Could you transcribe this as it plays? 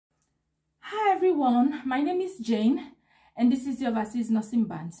everyone, my name is Jane and this is your overseas nursing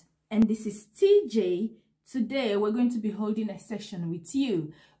band and this is TJ. Today we're going to be holding a session with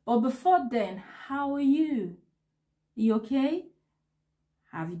you, but before then, how are you? You okay?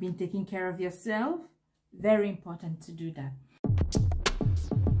 Have you been taking care of yourself? Very important to do that.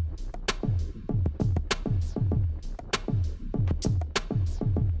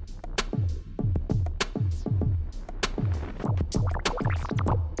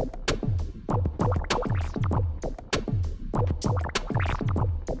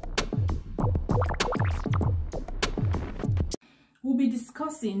 We'll be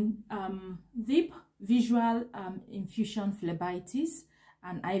discussing deep visual infusion phlebitis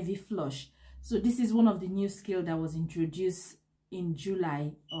and IV flush. So this is one of the new skills that was introduced in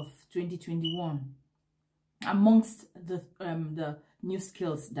July of 2021 amongst the new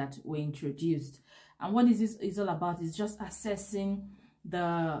skills that were introduced. And what this is all about is just assessing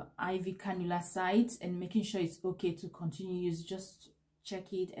the IV cannula site and making sure it's okay to continue use. Just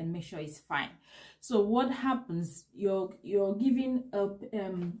check it and make sure it's fine. So what happens, you're giving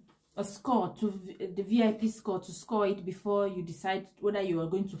a score to the VIP score to score it before you decide whether you are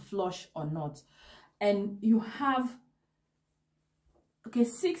going to flush or not, and you have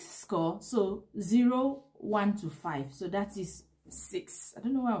 6 score, so 0, 1 to 5, so that is 6. I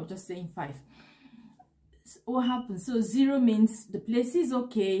don't know why I was just saying 5. So what happens? So 0 means the place is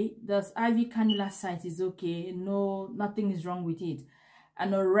okay, the IV cannula site is okay, nothing is wrong with it.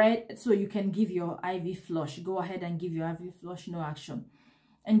 And a red, so you can give your IV flush. Go ahead and give your IV flush, no action.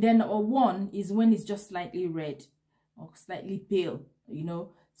 And then a 1 is when it's just slightly red or slightly pale,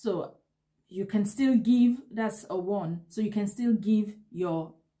 so you can still give, that's a 1, so you can still give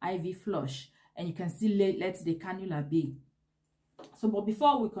your IV flush and you can still let the cannula be. So but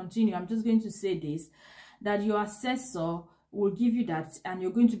before we continue, I'm just going to say this, that your assessor will give you that, and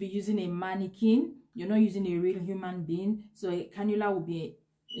you're going to be using a mannequin. You're not using a real human being, so a cannula will be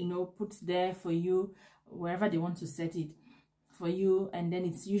put there for you wherever they want to set it for you, and then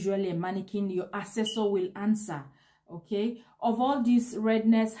it's usually a mannequin. Your assessor will answer, okay, of all this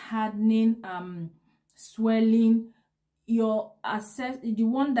redness, hardening, swelling. The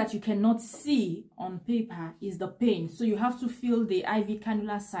one that you cannot see on paper is the pain, so you have to feel the IV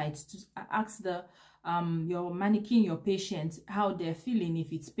cannula site to ask the your mannequin, your patient, how they're feeling,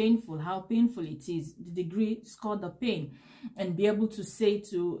 if it's painful, how painful it is, the degree, score the pain, and be able to say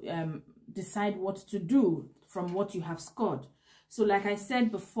to decide what to do from what you have scored. So like I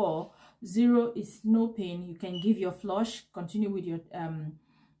said before, 0 is no pain, you can give your flush, continue with your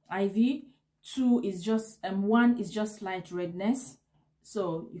IV. 2 is just 1 is just slight redness,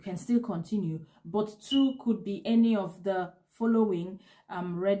 so you can still continue, but 2 could be any of the following: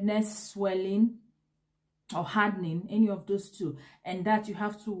 redness, swelling, or hardening, any of those 2, and that you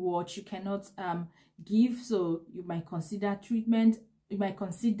have to watch. You cannot give, so you might consider treatment. You might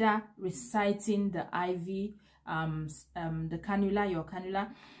consider reciting the IV, the cannula, your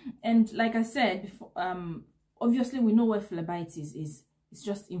cannula. And like I said before, obviously we know what phlebitis is. It's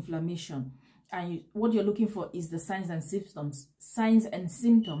just inflammation, and what you're looking for is the signs and symptoms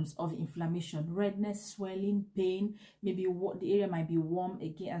of inflammation: redness, swelling, pain, maybe the area might be warm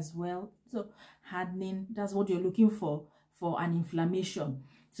again as well, so hardening. That's what you're looking for an inflammation.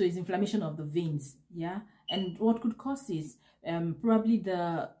 So it's inflammation of the veins, yeah. And what could cause this? Probably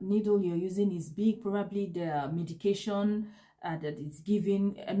the needle you're using is big, probably the medication that it's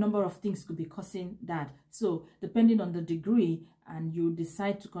giving. A number of things could be causing that. So depending on the degree, and you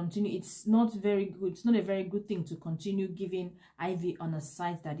decide to continue, it's not very good. It's not a very good thing to continue giving IV on a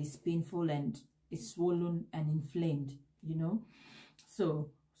site that is painful and is swollen and inflamed, So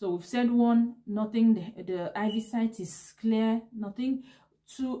we've said 1, nothing. The IV site is clear, nothing.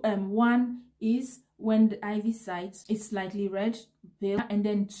 2, 1 is when the IV site is slightly red, pale, and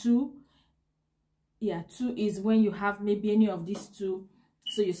then 2 is when you have maybe any of these 2,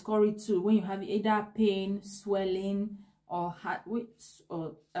 so you score it 2 when you have either pain, swelling, or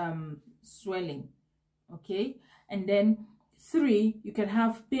swelling, okay. And then 3, you can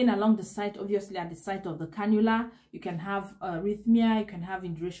have pain along the site, obviously at the site of the cannula. You can have arrhythmia, you can have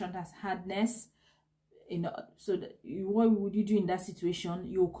induration, that's hardness, so what would you do in that situation?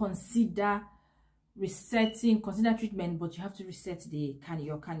 You consider treatment, but you have to reset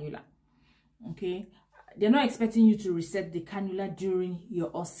your cannula, okay. They're not expecting you to reset the cannula during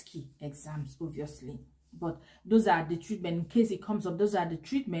your OSCE exams, obviously, but those are the treatment. In case it comes up, those are the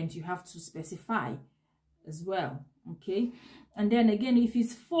treatments you have to specify as well, okay. And then again, if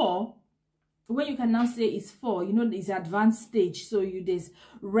it's 4, when you can now say it's 4, it's advanced stage, so there's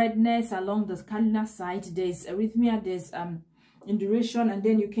redness along the cannula site, there's arrhythmia, there's in duration, and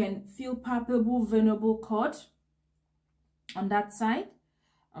then you can feel palpable venable cord on that side.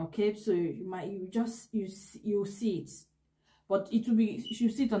 Okay, so you'll see it, but it will be, you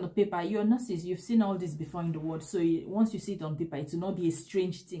see it on the paper. Your nurses, you've seen all this before in the ward, so once you see it on paper, it will not be a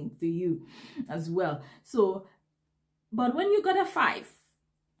strange thing for you as well. So, but when you got a 5,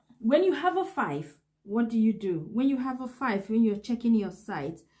 when you have a 5, what do you do? When you have a 5, when you're checking your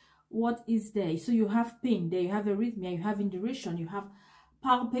site, what is there? So you have pain there, you have arrhythmia, you have induration, you have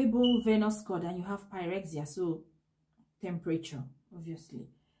palpable venous cord, and you have pyrexia, so temperature, obviously.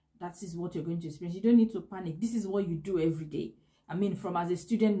 That is what you're going to experience. You don't need to panic. This is what you do every day. I mean, from as a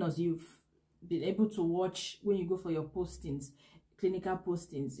student nurse, you've been able to watch when you go for your postings, clinical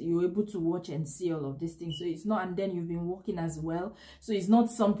postings, you're able to watch and see all of these things. So it's not, and then you've been working as well. So it's not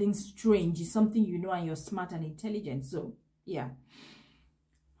something strange. It's something you know, and you're smart and intelligent. So yeah.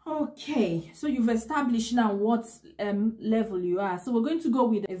 Okay, so you've established now what level you are. So we're going to go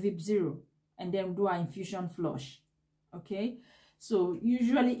with a VIP 0 and then do our infusion flush. Okay, so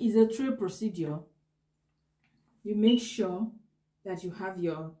usually it's a tray procedure. You make sure that you have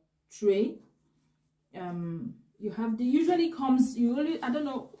your tray. You have the, usually comes, you only, I don't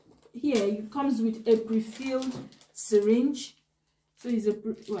know, here it comes with a pre-filled syringe. So it's a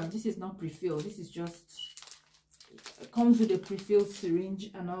well, this is not pre-filled, this is just, it comes with a pre-filled syringe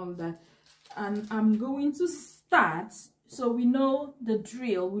and all that. And I'm going to start, so we know the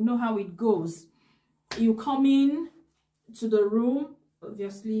drill, we know how it goes. You come in to the room,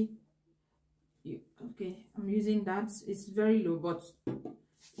 obviously. Okay, I'm using that, it's very low, but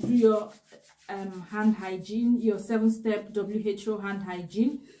do your hand hygiene, your 7-step WHO hand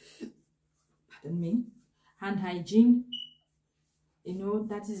hygiene. Pardon me, hand hygiene, you know,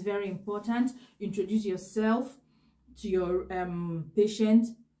 that is very important. Introduce yourself to your patient,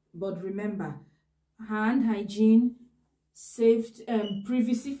 but remember, hand hygiene, safe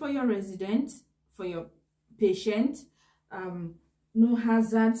privacy for your resident, for your patient, no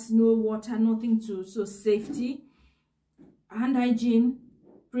hazards, no water, nothing to, so safety, hand hygiene,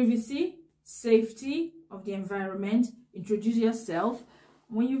 privacy, safety of the environment. Introduce yourself.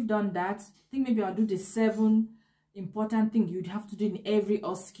 When you've done that, I think maybe I'll do the 7 important things you'd have to do in every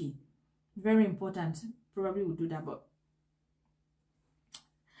OSCE. Very important. Probably will do that, but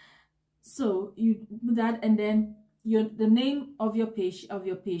so you do that, and then the name of your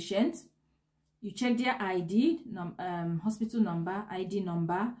patient. You check their ID, hospital number, ID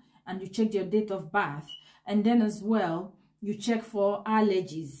number, and you check their date of birth. And then as well, you check for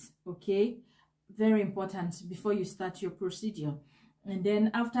allergies, okay? Very important before you start your procedure. And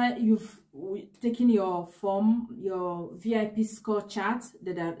then after you've taken your form, your VIP score chart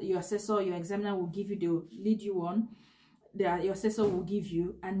that your assessor, your examiner will give you, they'll lead you on, that your assessor will give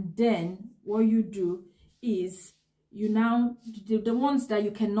you. And then what you do is, you now, the ones that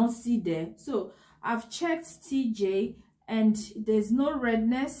you cannot see there. So I've checked TJ, and there's no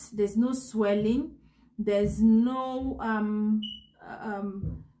redness, there's no swelling, there's no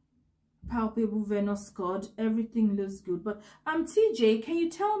palpable venous cord. Everything looks good. But TJ, can you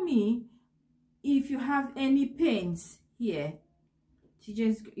tell me if you have any pains here?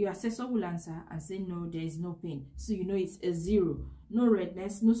 TJ's, your assessor will answer and say no, there is no pain. So you know it's a 0. No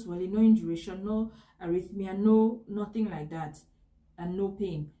redness, no swelling, no induration, no arrhythmia, no nothing like that, and no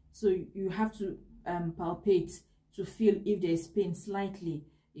pain. So you have to palpate to feel if there is pain slightly,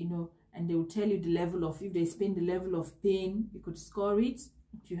 you know, and they will tell you the level of, if there is pain, the level of pain. You could score it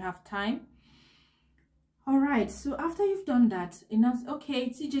if you have time. All right, so after you've done that, okay,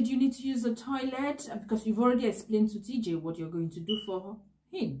 TJ, do you need to use the toilet? Because you've already explained to TJ what you're going to do for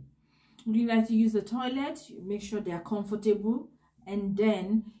him. Would you like to use the toilet? You make sure they are comfortable, and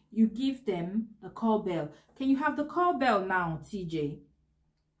then you give them the call bell. Can you have the call bell now, TJ?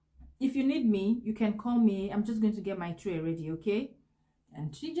 If you need me, you can call me. I'm just going to get my tray ready, okay?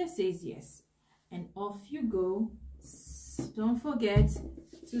 And TJ says yes. And off you go. Don't forget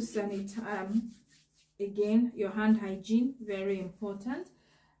to sanitize. Again, your hand hygiene, very important.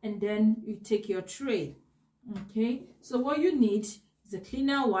 And then you take your tray, okay? So what you need is a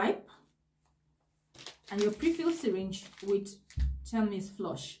cleaner wipe and your pre-filled syringe with, tell me, is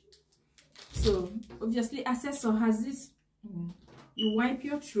flush. So obviously assessor has this, you wipe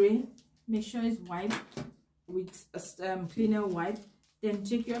your tray, make sure it's wiped with a cleaner wipe, then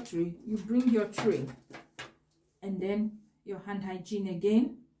take your tray, you bring your tray, and then your hand hygiene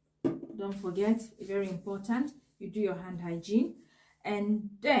again. Don't forget, very important, you do your hand hygiene, and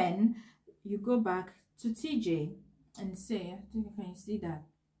then you go back to TJ and say, I think I can see that.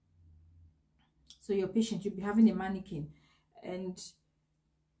 So your patient, you'll be having a mannequin, and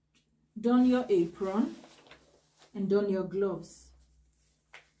don your apron, and don your gloves.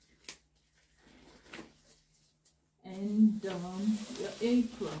 And don your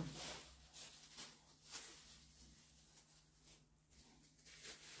apron.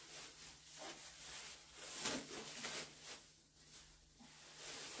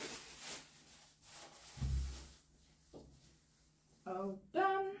 All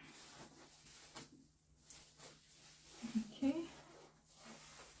done. Okay.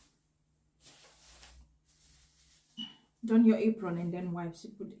 Don your apron and then wipes.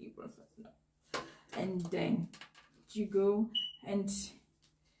 You put the apron first. No. And then you go and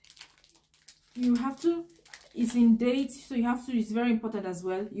you have to, it's in date, so you have to, it's very important as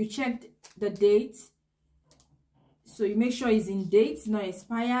well. You check the date, so you make sure it's in date, it's not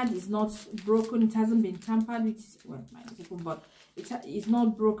expired, it's not broken, it hasn't been tampered with. Well, mine is open, but it's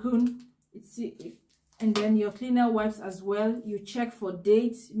not broken. And then your cleaner wipes as well, you check for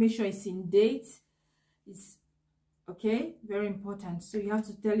dates, make sure it's in date. It's okay, very important. So you have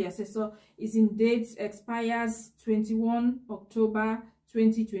to tell your assessor it's in date, expires 21 October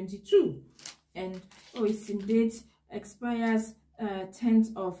 2022, and oh, it's in date, expires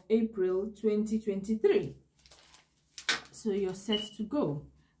 10th of April 2023. So you're set to go.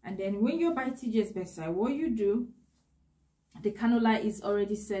 And then when you're by TJ's bedside, what you do, the cannula is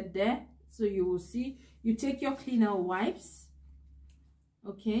already set there, so you will see, you take your cleaner wipes,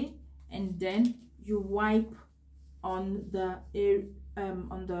 okay, and then you wipe on the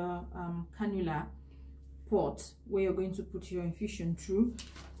cannula port where you're going to put your infusion through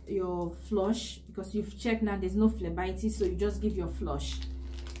your flush, because you've checked now there's no phlebitis, so you just give your flush,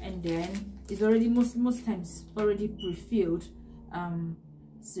 and then it's already most times already pre-filled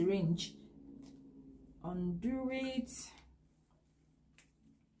syringe. Undo it.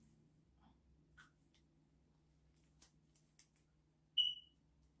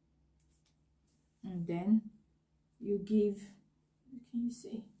 And then you give, can you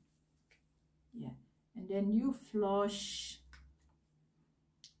see? Yeah. And then you flush.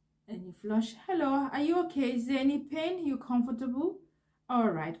 And you flush. Hello, are you okay? Is there any pain? You comfortable? All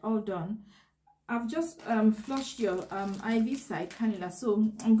right, all done. I've just flushed your IV side cannula,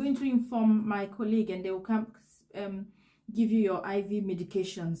 so I'm going to inform my colleague and they will come give you your IV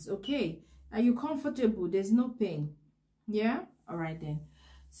medications. Okay, are you comfortable? There's no pain. Yeah, all right then.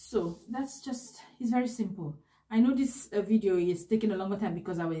 So that's just, it's very simple. I know this video is taking a longer time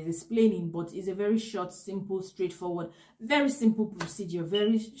because I was explaining, but it's a very short, simple, straightforward, very simple procedure,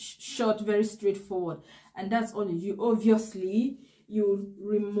 very short, very straightforward. And that's all you do. Obviously, you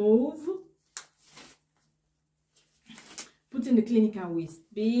remove, put in the clinical waste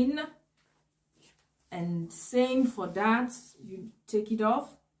bin, and same for that, you take it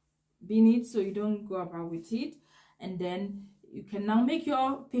off, bin it so you don't go about with it, and then you can now make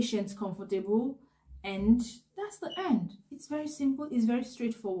your patients comfortable, and that's the end. It's very simple, it's very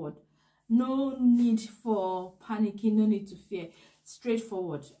straightforward. No need for panicking, no need to fear.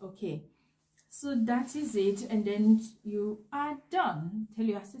 Straightforward. Okay, so that is it, and then you are done. Tell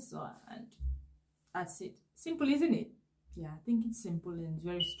your assessor, and that's it. Simple, isn't it? Yeah, I think it's simple and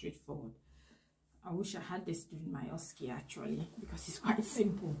very straightforward. I wish I had this during my OSCE actually, because it's quite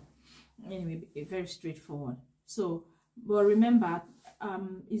simple. Anyway, very straightforward. So, but remember,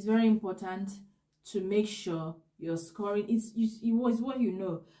 it's very important to make sure you're scoring. It was what you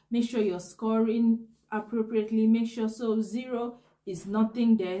know. Make sure you're scoring appropriately. Make sure, so 0 is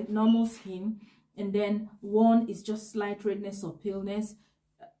nothing there, normal skin, and then 1 is just slight redness or paleness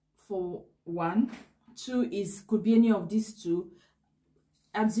for 1. 2 is, could be any of these two.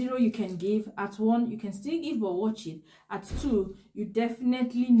 At 0 you can give, at 1 you can still give but watch it. At 2 you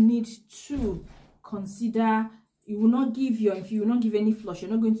definitely need to consider, you will not give your, if you will not give any flush,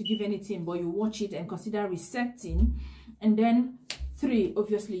 you're not going to give anything, but you watch it and consider resetting. And then 3,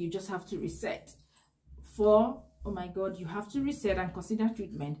 obviously you just have to reset. 4, oh my god, you have to reset and consider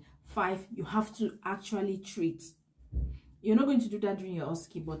treatment. 5, you have to actually treat. You're not going to do that during your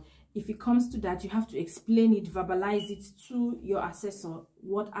OSCE, but if it comes to that, you have to explain it, verbalize it to your assessor,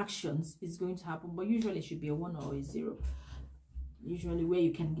 what actions is going to happen. But usually it should be a 1 or a 0. Usually where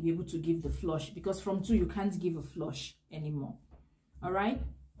you can be able to give the flush, because from 2 you can't give a flush anymore. All right,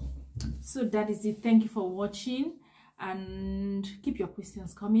 so that is it. Thank you for watching, and keep your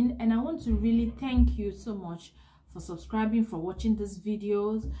questions coming. And I want to really thank you so much for subscribing, for watching these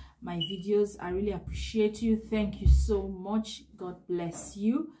videos, my videos. I really appreciate you. Thank you so much. God bless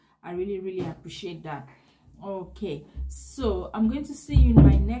you. I really appreciate that. Okay, so I'm going to see you in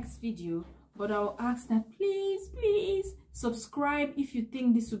my next video, but I'll ask that please subscribe if you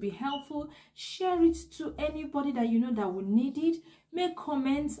think this will be helpful. Share it to anybody that you know that will need it. Make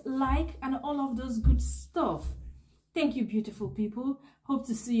comments, like, and all of those good stuff. Thank you, beautiful people. Hope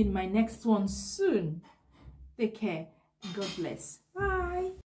to see you in my next one soon. Take care. God bless. Bye.